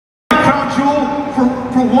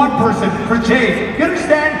for one person, for Jay. You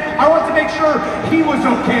understand? I want to make sure he was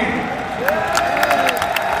okay.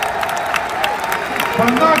 But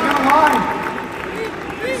I'm not gonna lie.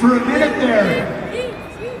 For a minute there,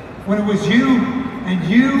 when it was you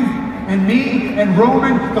and me and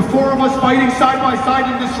Roman, the four of us fighting side by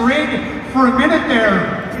side in this ring, for a minute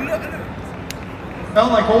there,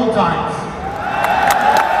 felt like old times.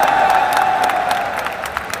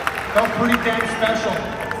 Felt pretty damn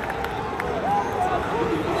special.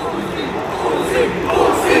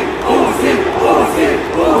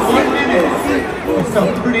 1 minute, it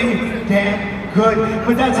felt pretty damn good,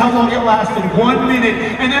 but that's how long it lasted, 1 minute,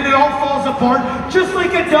 and then it all falls apart, just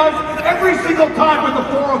like it does every single time with the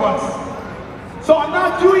four of us. So I'm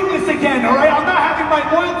not doing this again, all right? I'm not having my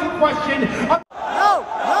loyalty questioned. No!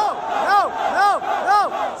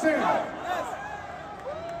 Sam,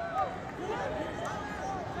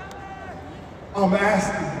 I'm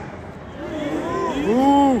asking.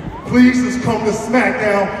 Please just come to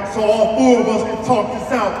SmackDown so all four of us can talk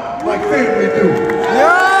this out like family do.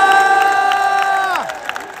 Yeah!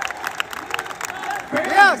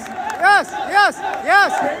 Yes!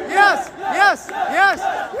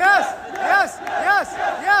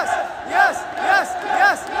 Yes!